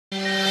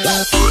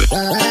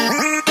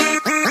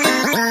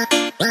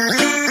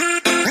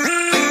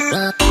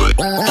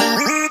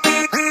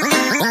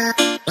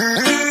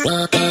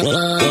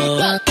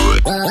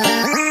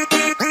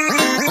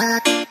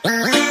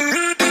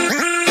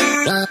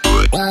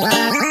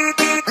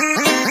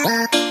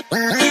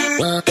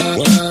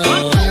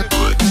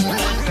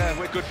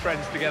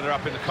Friends together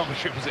up in the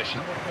commentary position.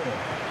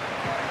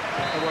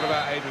 And what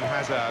about Eden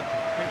Hazard?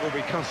 I think we'll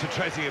be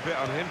concentrating a bit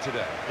on him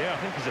today. Yeah, I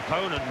think his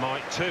opponent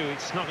might too.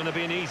 It's not going to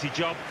be an easy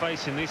job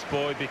facing this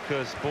boy,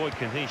 because boy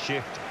can he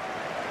shift.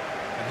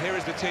 And here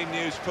is the team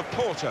news for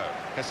Porto.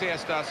 Casillas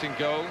starts in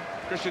goal.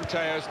 Christian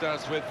Teo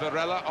starts with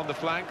Varela on the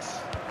flanks.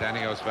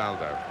 Dani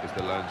Osvaldo is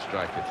the lone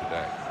striker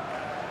today.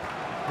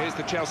 Here's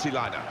the Chelsea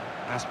lineup.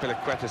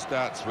 Azpilicueta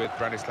starts with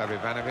Branislav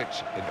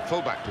Ivanovic in the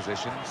full-back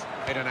positions.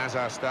 Eden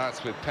Hazard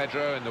starts with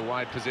Pedro in the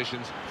wide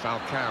positions.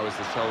 Falcao is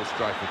the sole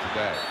striker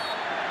today.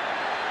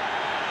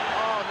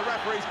 Oh, the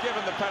referee's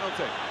given the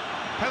penalty.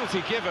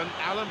 Penalty given,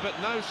 Alan, but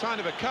no sign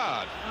of a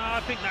card.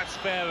 I think that's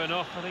fair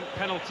enough. I think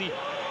penalty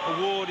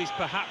award is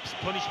perhaps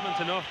punishment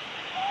enough.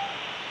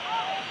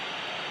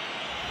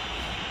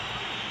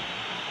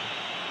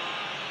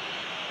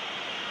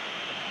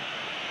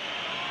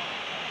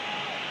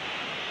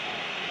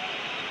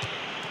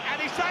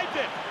 He saved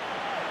it.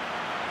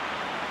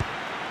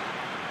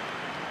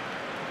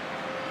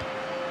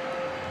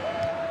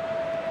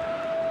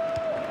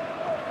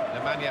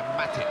 Nemanja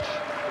Matic.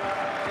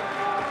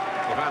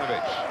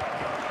 Ivanovic.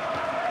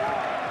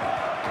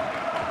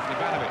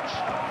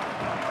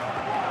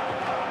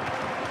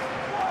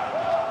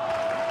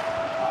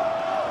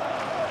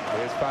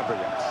 Here's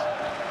Fabregas.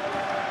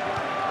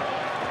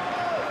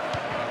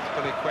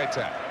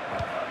 Azpilicueta.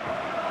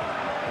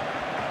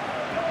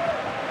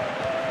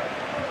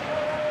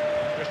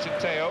 Christian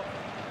Teo.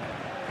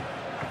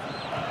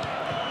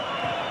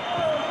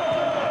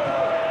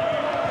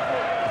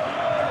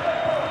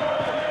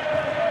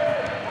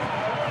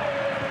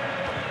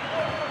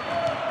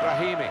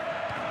 Brahimi.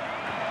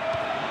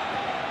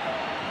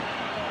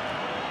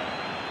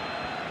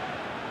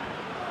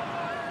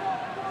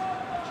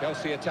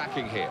 Chelsea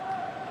attacking here.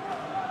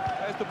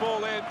 There's the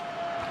ball in.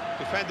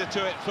 Defender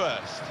to it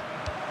first.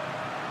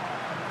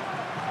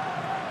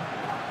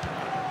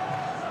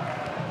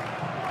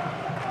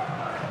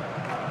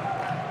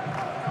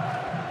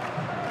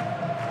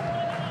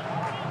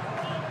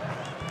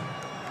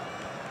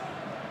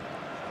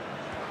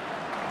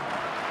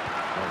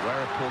 Where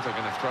are Porto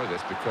going to throw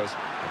this, because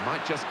they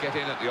might just get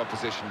in at the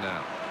opposition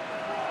now.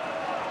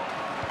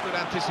 Good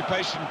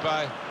anticipation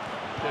by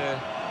the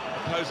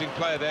opposing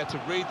player there to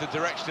read the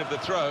direction of the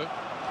throw.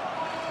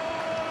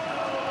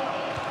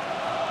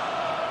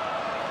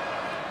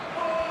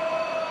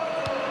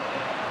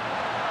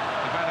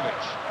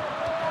 Ivanovic.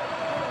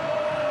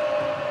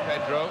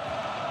 Pedro.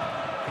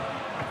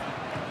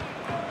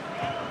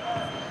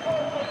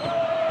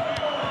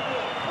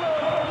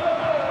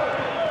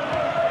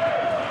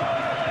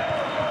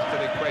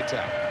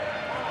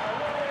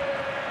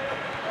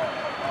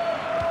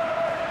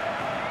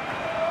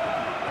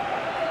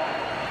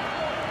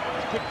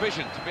 It's good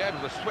vision to be able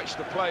to switch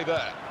the play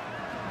there.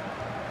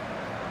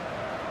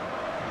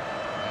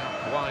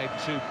 Now wide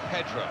to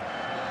Pedro.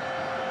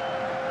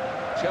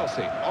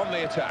 Chelsea on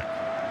the attack.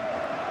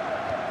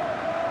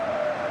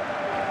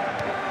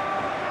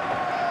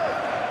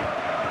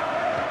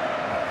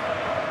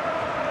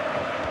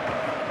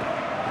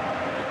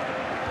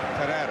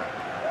 Ferreira.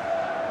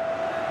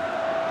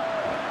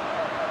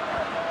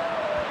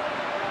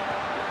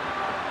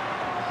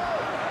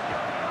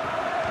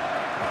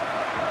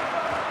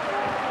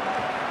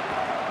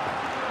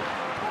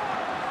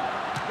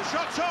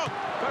 Shot's on!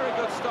 Very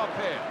good stop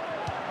here.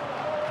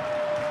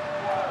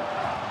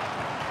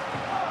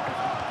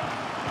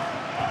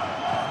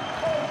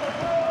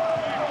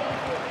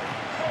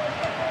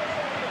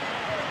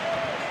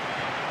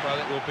 Well,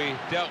 it will be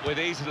dealt with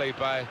easily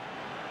by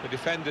the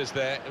defenders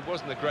there. It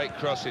wasn't a great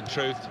cross in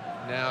truth.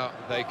 Now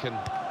they can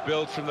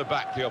build from the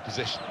back, the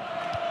opposition.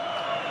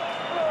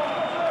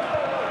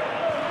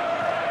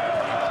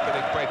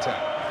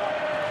 Azpilicueta.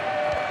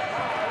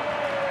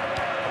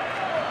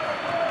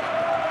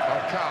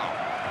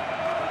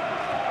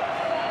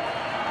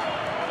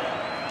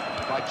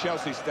 By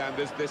Chelsea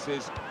standards, this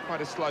is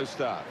quite a slow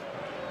start.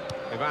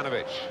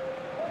 Ivanovic.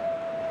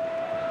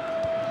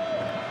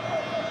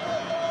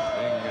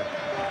 Being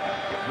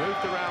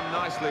moved around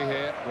nicely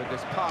here with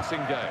this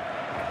passing game.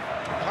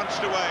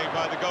 Punched away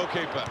by the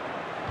goalkeeper.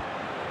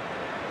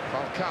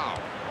 Falcao.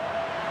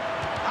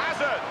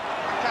 Hazard!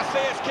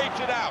 Casillas keeps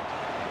it out.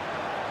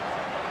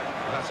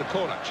 That's a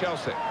corner,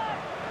 Chelsea.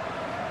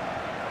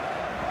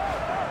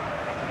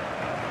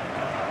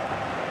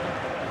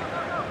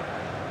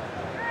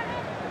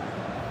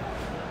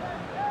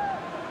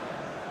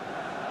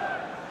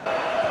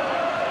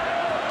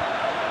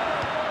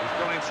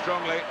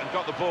 Strongly and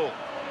got the ball.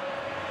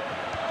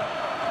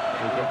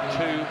 We've got 2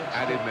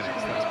 added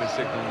minutes. That's been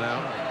signalled now.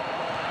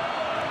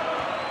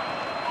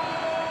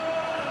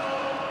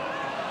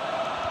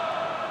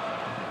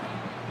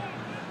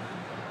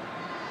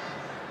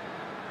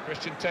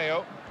 Christian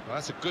Teo. Well,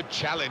 that's a good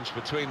challenge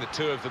between the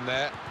two of them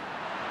there.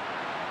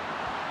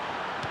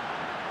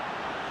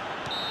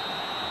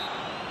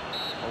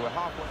 Well, we're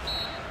halfway.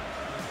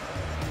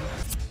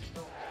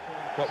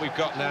 What we've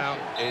got now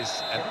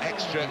is an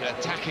extra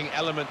attacking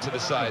element to the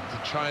side to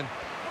try and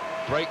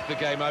break the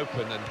game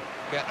open and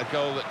get a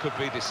goal that could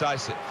be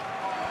decisive.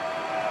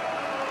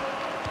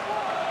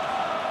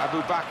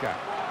 Abu Bakr.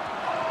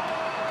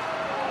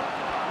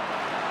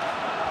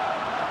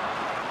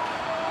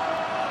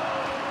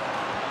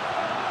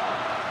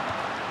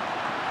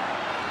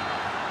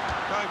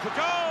 Going for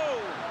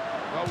goal!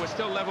 Well, we're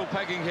still level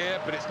pegging here,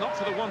 but it's not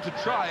for the want of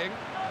trying.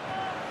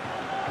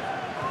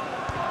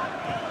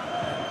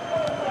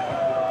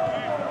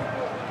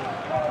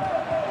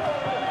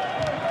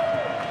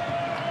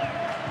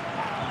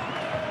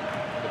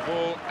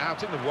 Ball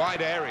out in the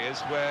wide areas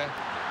where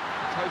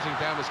closing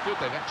down was good.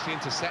 They've actually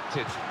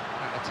intercepted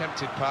that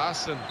attempted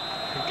pass and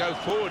can go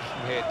forward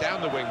from here, down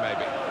the wing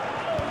maybe.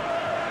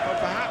 Well,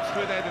 perhaps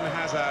with Eden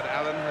Hazard,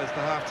 Alan, as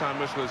the half-time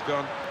whistle has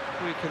gone,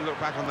 we can look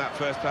back on that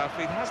first half.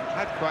 He hasn't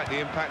had quite the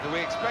impact that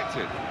we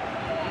expected.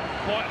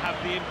 Quite have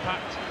the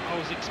impact I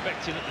was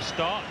expecting at the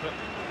start, but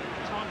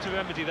time to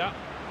remedy that.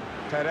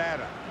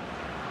 Pereira.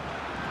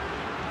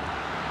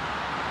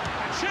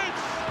 And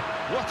shoots!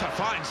 What a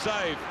fine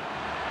save!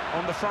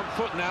 On the front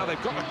foot now,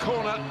 they've got the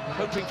corner,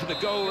 hoping for the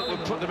goal that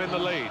would put them in the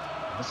lead.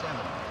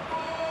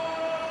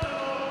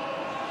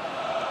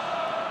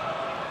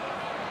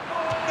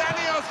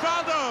 Dani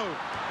Osvaldo!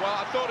 Well,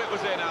 I thought it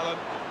was in, Alan.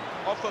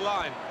 Off the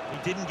line. He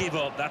didn't give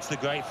up, that's the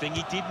great thing.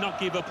 He did not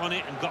give up on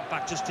it and got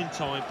back just in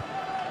time.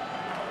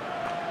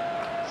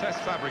 Cesc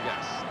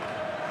Fabregas.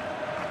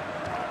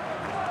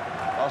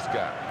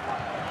 Oscar.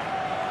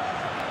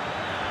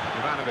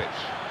 Ivanovic.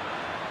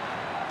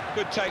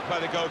 Good take by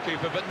the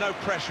goalkeeper, but no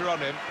pressure on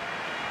him.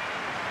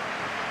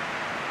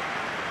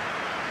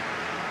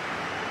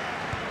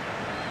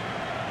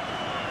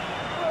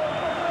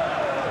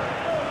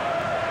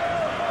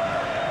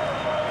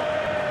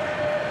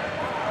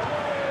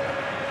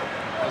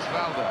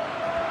 Osvaldo.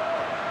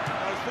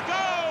 Goes for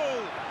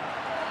goal!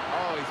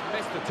 Oh, he's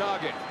missed the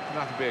target.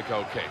 That'll be a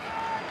goal kick.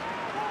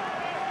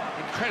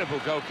 Incredible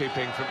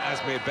goalkeeping from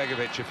Asmir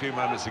Begovic a few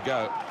moments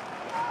ago.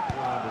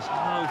 Well, there's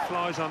no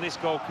flies on this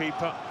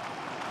goalkeeper.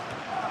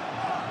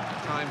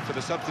 Time for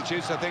the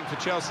substitutes, I think, for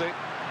Chelsea.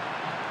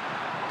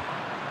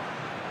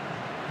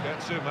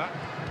 Gertzuma.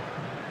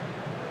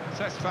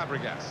 Cesc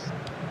Fabregas.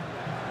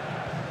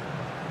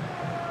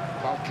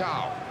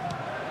 Falcao.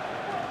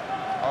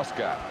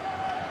 Oscar.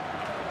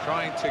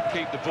 Trying to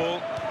keep the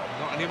ball.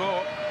 Not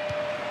anymore.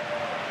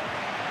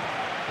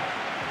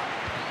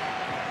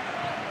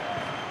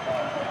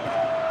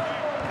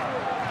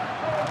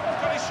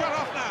 Got his shot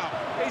off now.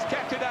 He's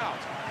kept it out.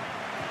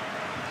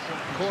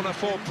 Corner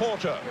for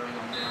Porto.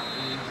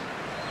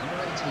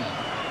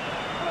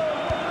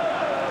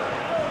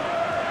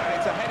 And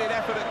it's a headed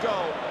effort at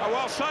goal. Oh,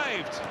 well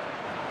saved.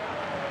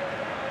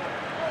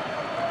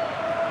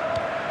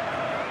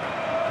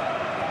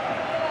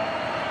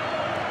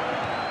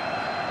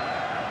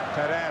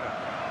 Pereira.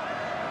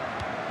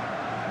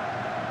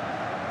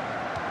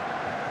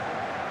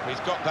 He's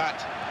got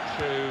that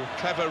through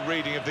clever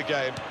reading of the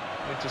game,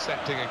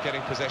 intercepting and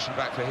getting possession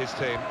back for his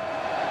team.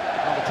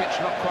 Well, the pitch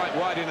not quite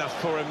wide enough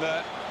for him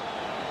there.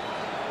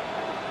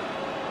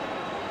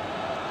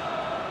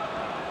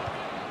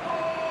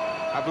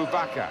 Abu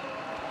Bakr.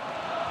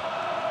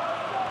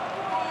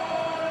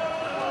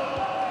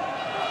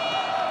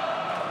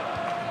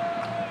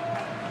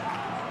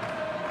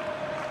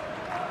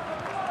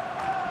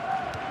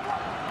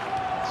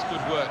 It's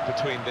good work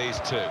between these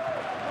two.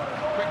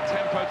 Quick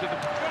tempo to the...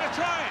 Going to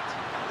try it!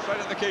 Straight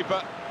at the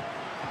keeper.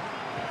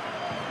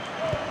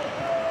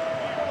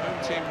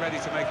 Home team ready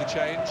to make a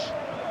change.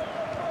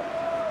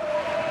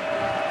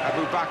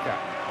 Abu Bakr.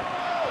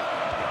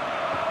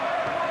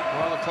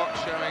 Well, the clock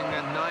showing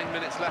 9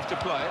 minutes left to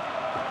play.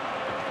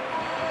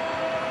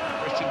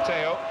 Christian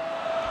Teo.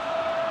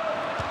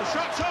 The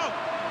shot's on!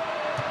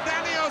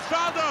 Dani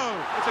Osvaldo!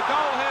 It's a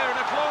goal here and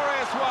a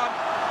glorious one,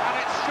 and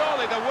it's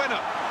surely the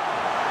winner.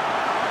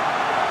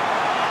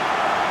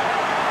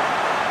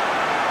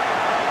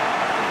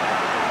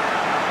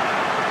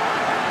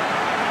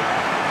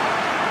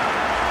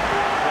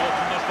 Ball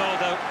from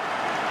Osvaldo,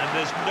 and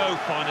there's no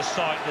finer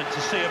sight than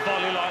to see a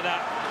volley like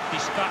that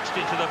dispatched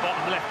into the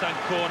bottom left-hand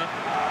corner.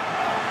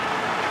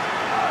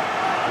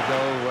 The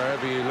goal,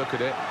 wherever you look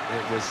at it,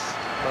 it was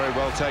very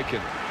well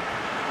taken.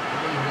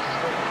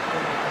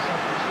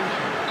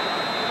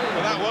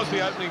 Well, that was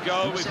the opening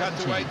goal. We've had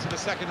to wait to the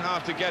second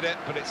half to get it,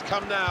 but it's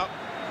come now.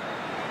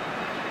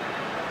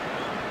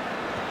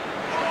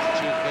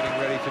 Substitute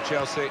getting ready for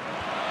Chelsea.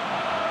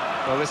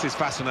 Well, this is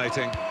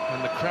fascinating,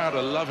 and the crowd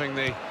are loving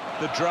the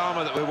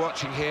drama that we're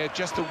watching here.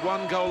 Just a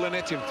one goal in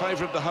it in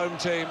favour of the home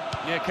team.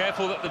 Yeah,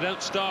 careful that they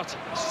don't start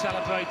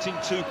celebrating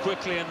too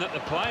quickly and that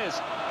the players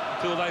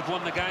feel they've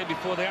won the game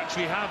before they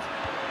actually have.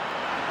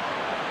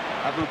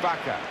 Abu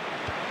Bakr.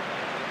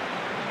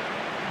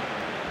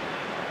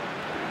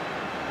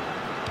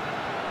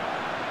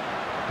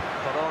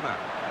 Corona.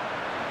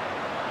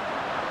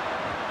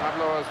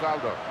 Pablo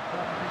Osvaldo.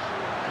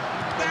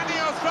 Danny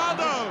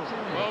Osvaldo!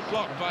 Well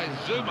blocked by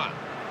Zuma.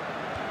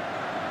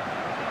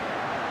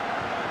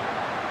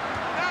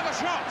 Now the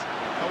shot!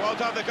 Oh, well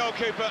done, the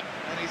goalkeeper,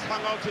 and he's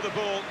hung on to the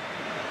ball.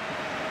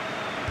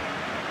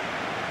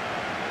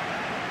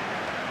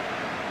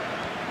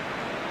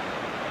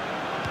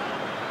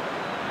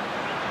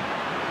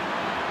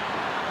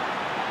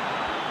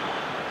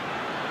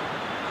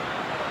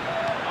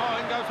 Oh,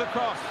 in goes the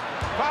cross.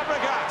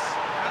 Fabregas,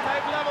 and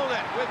they've levelled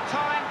it with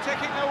time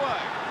ticking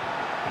away.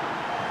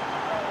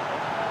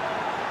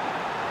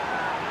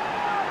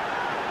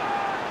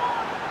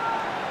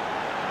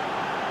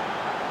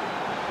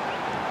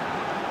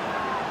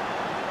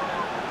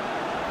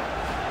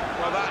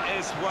 Well, that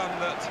is one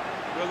that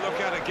we'll look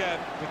at again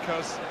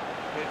because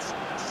it's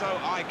so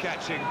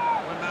eye-catching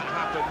when that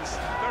happens.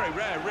 Very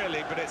rare,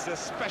 really, but it's a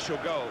special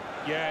goal.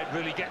 Yeah, it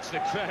really gets the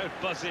crowd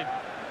buzzing,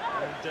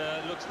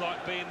 and looks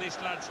like being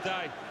this lad's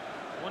day.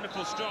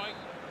 Wonderful strike.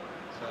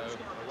 So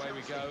away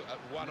we go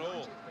at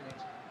 1-1.